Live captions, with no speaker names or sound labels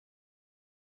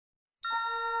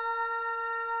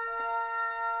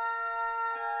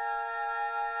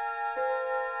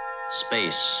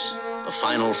Space, the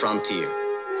final frontier.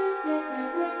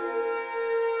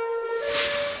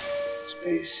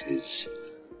 Space is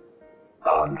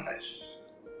boundless.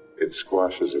 It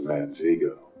squashes a man's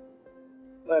ego.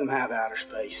 Let him have outer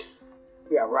space.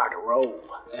 We got rock and roll.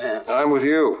 Yeah. I'm with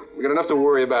you. We got enough to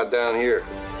worry about down here.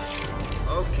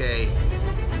 Okay.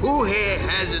 Who here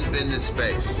hasn't been to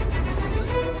space?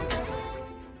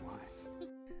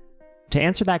 To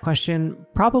answer that question,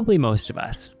 probably most of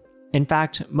us. In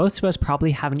fact, most of us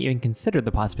probably haven't even considered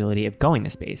the possibility of going to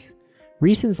space.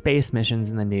 Recent space missions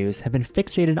in the news have been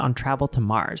fixated on travel to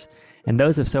Mars, and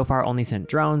those have so far only sent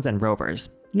drones and rovers,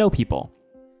 no people.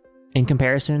 In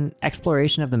comparison,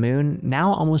 exploration of the moon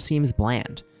now almost seems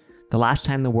bland. The last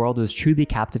time the world was truly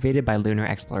captivated by lunar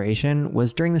exploration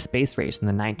was during the space race in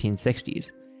the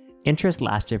 1960s. Interest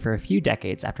lasted for a few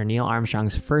decades after Neil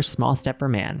Armstrong's first small step for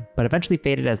man, but eventually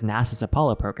faded as NASA's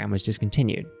Apollo program was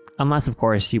discontinued. Unless, of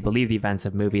course, you believe the events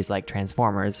of movies like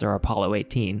Transformers or Apollo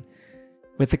 18.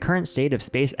 With the current state of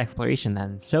space exploration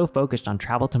then so focused on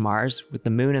travel to Mars with the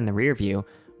moon in the rear view,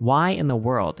 why in the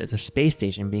world is a space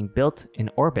station being built in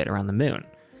orbit around the moon?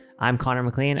 I'm Connor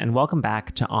McLean, and welcome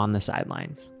back to On the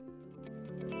Sidelines.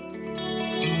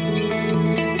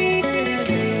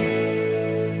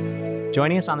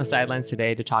 Joining us on the sidelines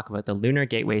today to talk about the Lunar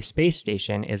Gateway Space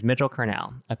Station is Mitchell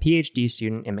Cornell, a PhD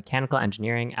student in mechanical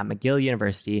engineering at McGill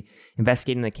University,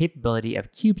 investigating the capability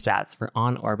of CubeSats for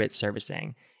on-orbit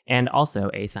servicing, and also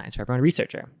a Science for Everyone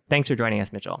researcher. Thanks for joining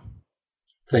us, Mitchell.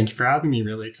 Thank you for having me.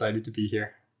 Really excited to be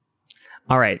here.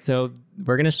 All right, so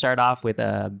we're going to start off with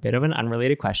a bit of an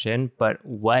unrelated question, but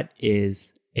what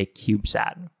is a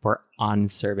CubeSat for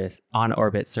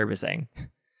on-orbit servicing?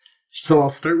 So I'll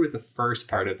start with the first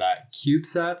part of that.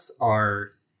 CubeSats are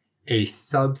a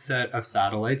subset of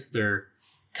satellites. They're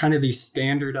kind of these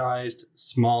standardized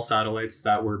small satellites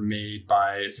that were made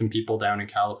by some people down in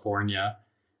California.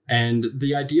 And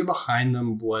the idea behind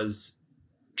them was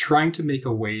trying to make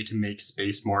a way to make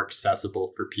space more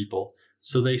accessible for people.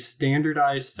 So they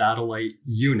standardized satellite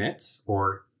units,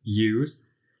 or U's,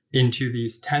 into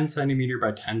these 10 centimeter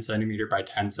by 10 centimeter by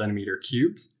 10 centimeter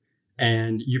cubes.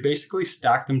 And you basically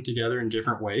stack them together in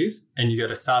different ways, and you get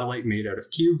a satellite made out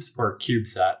of cubes, or a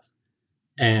CubeSat.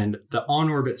 And the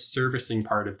on-orbit servicing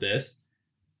part of this,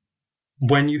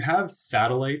 when you have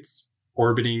satellites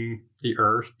orbiting the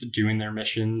Earth, doing their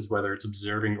missions, whether it's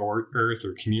observing Earth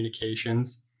or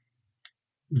communications,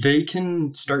 they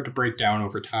can start to break down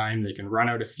over time. They can run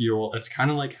out of fuel. It's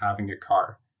kind of like having a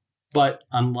car. But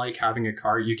unlike having a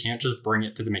car, you can't just bring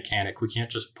it to the mechanic. We can't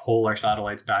just pull our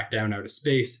satellites back down out of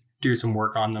space, do some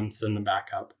work on them, send them back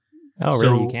up. Oh,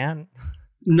 so, really? You can?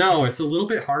 No, it's a little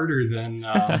bit harder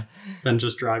than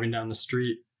just driving down the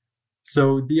street.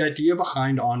 So the idea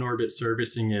behind on-orbit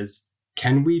servicing is,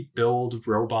 can we build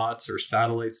robots or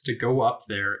satellites to go up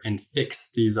there and fix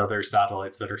these other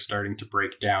satellites that are starting to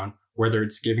break down, whether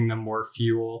it's giving them more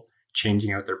fuel,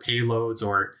 changing out their payloads,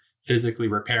 or physically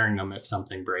repairing them if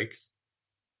something breaks.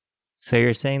 So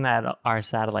you're saying that our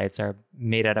satellites are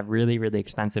made out of really, really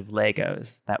expensive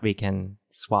Legos that we can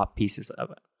swap pieces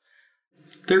of it?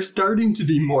 They're starting to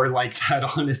be more like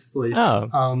that, honestly. Oh,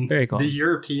 very cool. The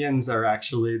European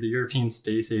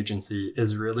Space Agency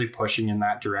is really pushing in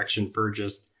that direction for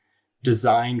just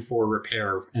design for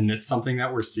repair. And it's something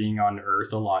that we're seeing on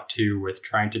Earth a lot too, with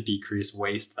trying to decrease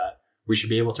waste, that we should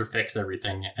be able to fix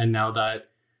everything. And now that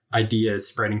idea is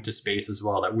spreading to space as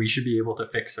well, that we should be able to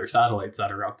fix our satellites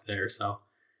that are up there. So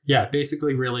yeah,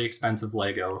 basically really expensive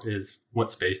Lego is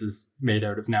what space is made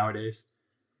out of nowadays.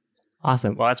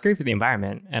 Awesome. Well, that's great for the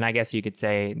environment. And I guess you could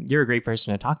say you're a great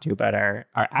person to talk to about our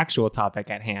actual topic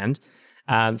at hand.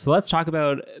 So let's talk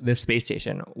about this space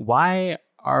station. Why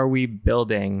are we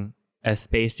building a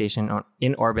space station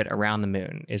in orbit around the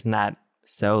moon? Isn't that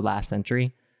so last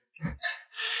century?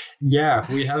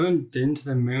 Yeah, we haven't been to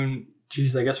the moon.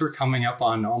 Geez, I guess we're coming up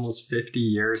on almost 50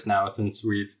 years now since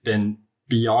we've been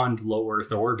beyond low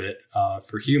Earth orbit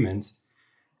for humans.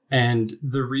 And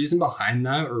the reason behind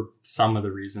that, or some of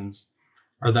the reasons,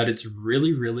 are that it's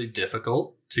really, really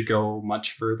difficult to go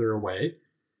much further away.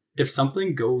 If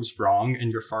something goes wrong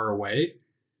and you're far away,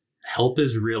 help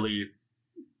is really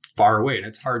far away and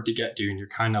it's hard to get to, and you're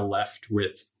kind of left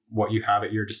with what you have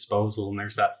at your disposal. And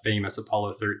there's that famous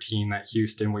Apollo 13 that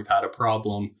Houston, we've had a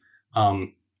problem.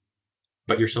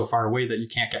 But you're so far away that you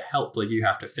can't get help. Like, you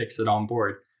have to fix it on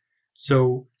board.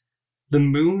 So the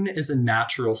moon is a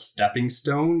natural stepping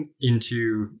stone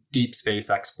into deep space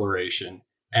exploration.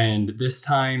 And this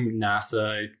time,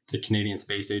 NASA, the Canadian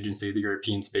Space Agency, the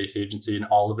European Space Agency, and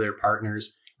all of their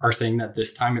partners are saying that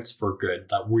this time it's for good,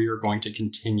 that we are going to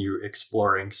continue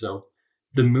exploring. So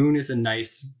the moon is a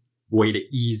nice way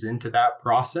to ease into that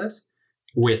process,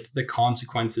 with the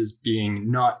consequences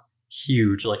being not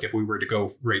huge, like if we were to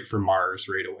go right for Mars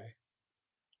right away.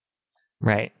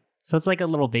 Right. So it's like a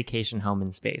little vacation home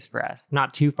in space for us.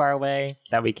 Not too far away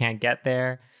that we can't get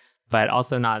there, but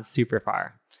also not super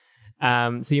far.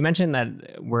 So you mentioned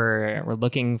that we're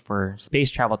looking for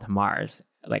space travel to Mars.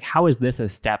 Like, how is this a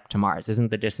step to Mars?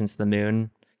 Isn't the distance to the moon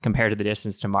compared to the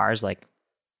distance to Mars like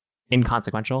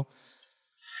inconsequential?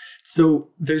 So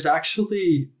there's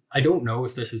actually, I don't know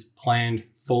if this is planned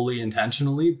fully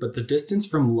intentionally, but the distance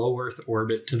from low Earth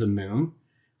orbit to the moon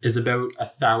is about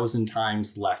 1,000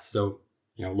 times less. So,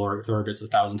 low Earth orbit's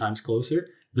 1,000 times closer.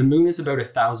 The moon is about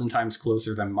 1,000 times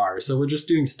closer than Mars. So we're just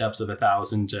doing steps of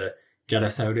 1,000 to get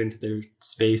us out into the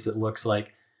space, it looks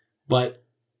like. But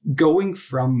going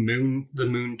from the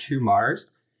moon to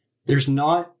Mars, there's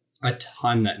not a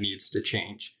ton that needs to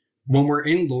change. When we're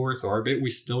in low Earth orbit,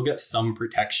 we still get some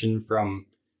protection from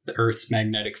the Earth's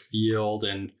magnetic field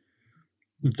and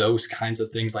those kinds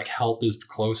of things. Like help is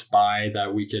close by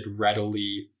that we could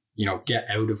readily, get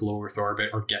out of low Earth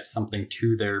orbit or get something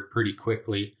to there pretty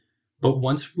quickly. But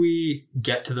once we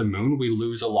get to the moon, we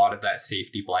lose a lot of that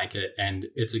safety blanket, and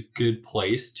it's a good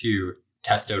place to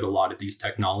test out a lot of these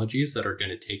technologies that are going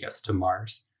to take us to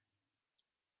Mars.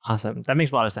 Awesome. That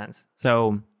makes a lot of sense.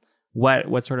 So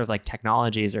what sort of like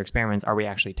technologies or experiments are we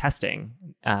actually testing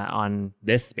on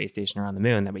this space station around the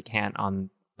moon that we can't on,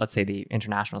 let's say, the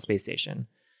International Space Station?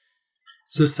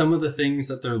 So some of the things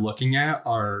that they're looking at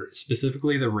are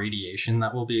specifically the radiation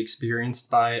that will be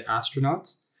experienced by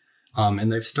astronauts.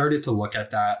 And they've started to look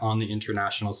at that on the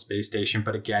International Space Station.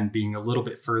 But again, being a little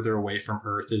bit further away from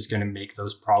Earth is going to make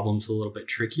those problems a little bit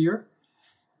trickier.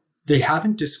 They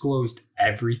haven't disclosed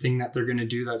everything that they're going to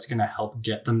do that's going to help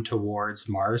get them towards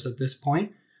Mars at this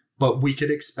point. But we could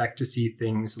expect to see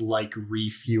things like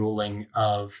refueling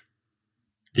of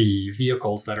the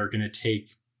vehicles that are going to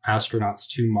take astronauts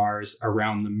to Mars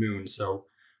around the moon. So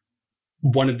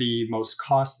one of the most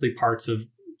costly parts of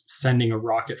sending a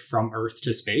rocket from Earth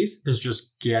to space is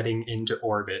just getting into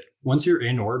orbit. Once you're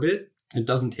in orbit, it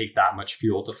doesn't take that much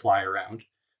fuel to fly around,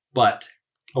 but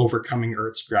overcoming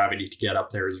Earth's gravity to get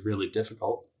up there is really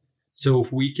difficult. So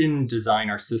if we can design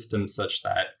our system such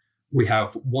that we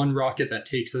have one rocket that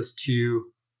takes us to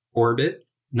orbit,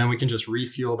 and then we can just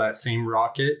refuel that same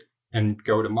rocket and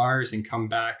go to Mars and come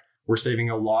back, we're saving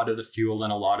a lot of the fuel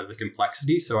and a lot of the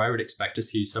complexity. So I would expect to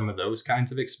see some of those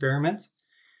kinds of experiments.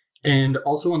 And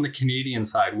also on the Canadian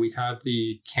side, we have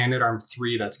the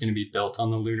Canadarm3 that's going to be built on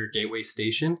the Lunar Gateway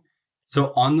Station.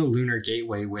 So on the Lunar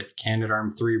Gateway with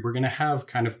Canadarm3, we're going to have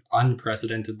kind of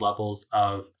unprecedented levels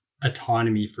of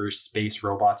autonomy for space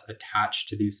robots attached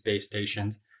to these space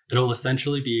stations. It'll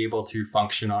essentially be able to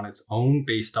function on its own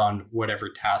based on whatever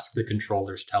task the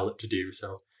controllers tell it to do.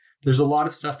 So there's a lot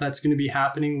of stuff that's going to be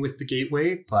happening with the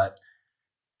Gateway, but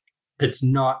it's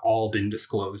not all been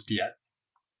disclosed yet.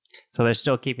 So they're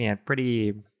still keeping it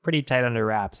pretty tight under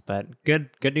wraps, but good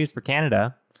news for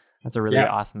Canada. That's a really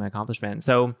awesome accomplishment.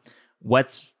 So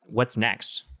what's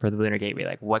next for the Lunar Gateway?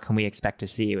 Like, what can we expect to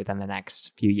see within the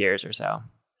next few years or so?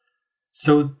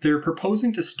 So they're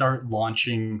proposing to start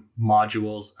launching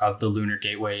modules of the Lunar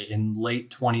Gateway in late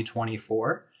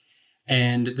 2024.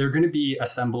 And they're going to be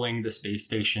assembling the space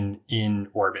station in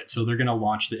orbit. So they're going to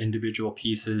launch the individual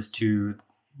pieces to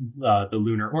the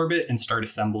lunar orbit and start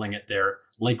assembling it there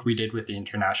like we did with the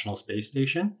International Space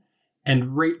Station.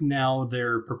 And right now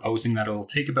they're proposing that it'll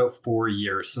take about 4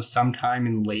 years. So sometime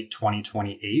in late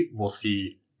 2028, we'll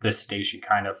see this station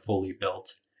kind of fully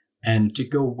built. And to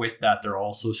go with that, they're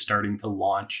also starting to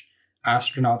launch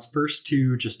astronauts first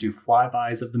to just do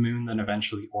flybys of the moon, then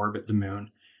eventually orbit the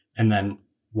moon, and then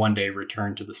one day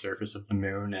return to the surface of the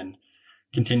moon and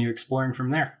continue exploring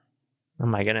from there. Oh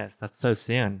my goodness, that's so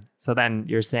soon. So then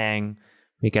you're saying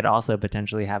we could also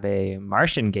potentially have a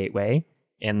Martian gateway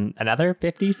in another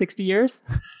 50, 60 years?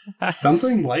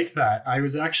 Something like that. I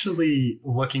was actually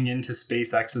looking into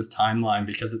SpaceX's timeline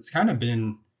because it's kind of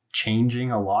been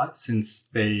changing a lot since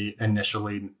they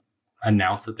initially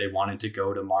announced that they wanted to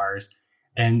go to Mars.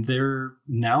 And they're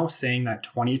now saying that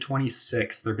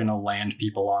 2026, they're going to land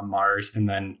people on Mars, and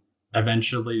then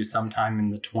eventually sometime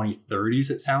in the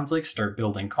 2030s, it sounds like, start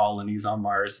building colonies on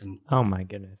Mars. And oh my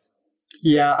goodness.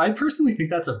 Yeah, I personally think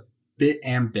that's a bit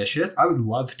ambitious. I would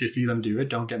love to see them do it,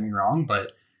 don't get me wrong,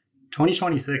 but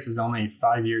 2026 is only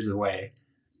 5 years away.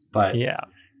 But yeah,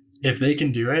 if they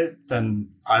can do it,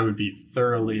 then I would be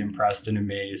thoroughly impressed and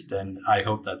amazed, and I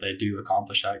hope that they do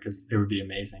accomplish that because it would be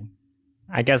amazing.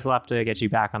 I guess we'll have to get you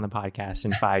back on the podcast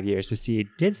in 5 years to see,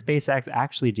 did SpaceX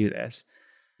actually do this?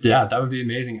 Yeah, that would be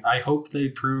amazing. I hope they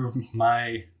prove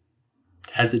my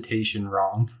hesitation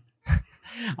wrong.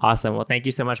 Awesome. Well, thank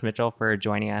you so much, Mitchell, for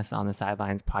joining us on the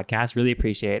Sidelines podcast. Really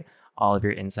appreciate all of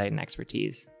your insight and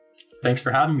expertise. Thanks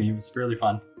for having me. It was really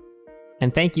fun.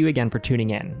 And thank you again for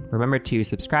tuning in. Remember to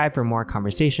subscribe for more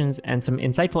conversations and some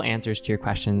insightful answers to your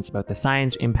questions about the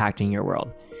science impacting your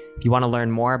world. If you want to learn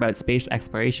more about space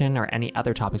exploration or any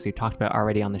other topics we've talked about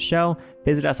already on the show,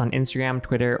 visit us on Instagram,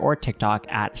 Twitter, or TikTok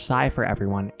at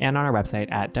SciForEveryone and on our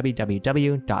website at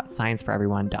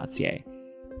www.scienceforeveryone.ca.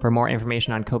 For more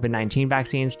information on COVID-19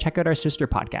 vaccines, check out our sister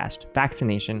podcast,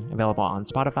 Vaccination, available on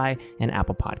Spotify and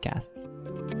Apple Podcasts.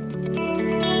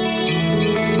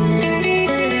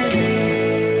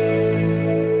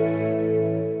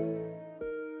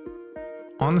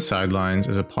 On the Sidelines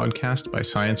is a podcast by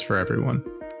Science for Everyone.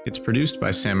 It's produced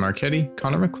by Sam Marchetti,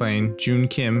 Connor McLean, June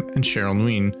Kim, and Cheryl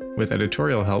Nguyen, with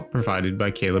editorial help provided by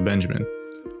Kayla Benjamin.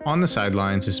 On the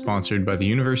Sidelines is sponsored by the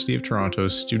University of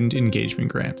Toronto's Student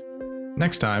Engagement Grant.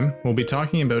 Next time, we'll be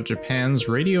talking about Japan's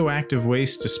radioactive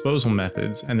waste disposal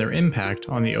methods and their impact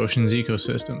on the ocean's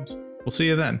ecosystems. We'll see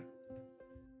you then.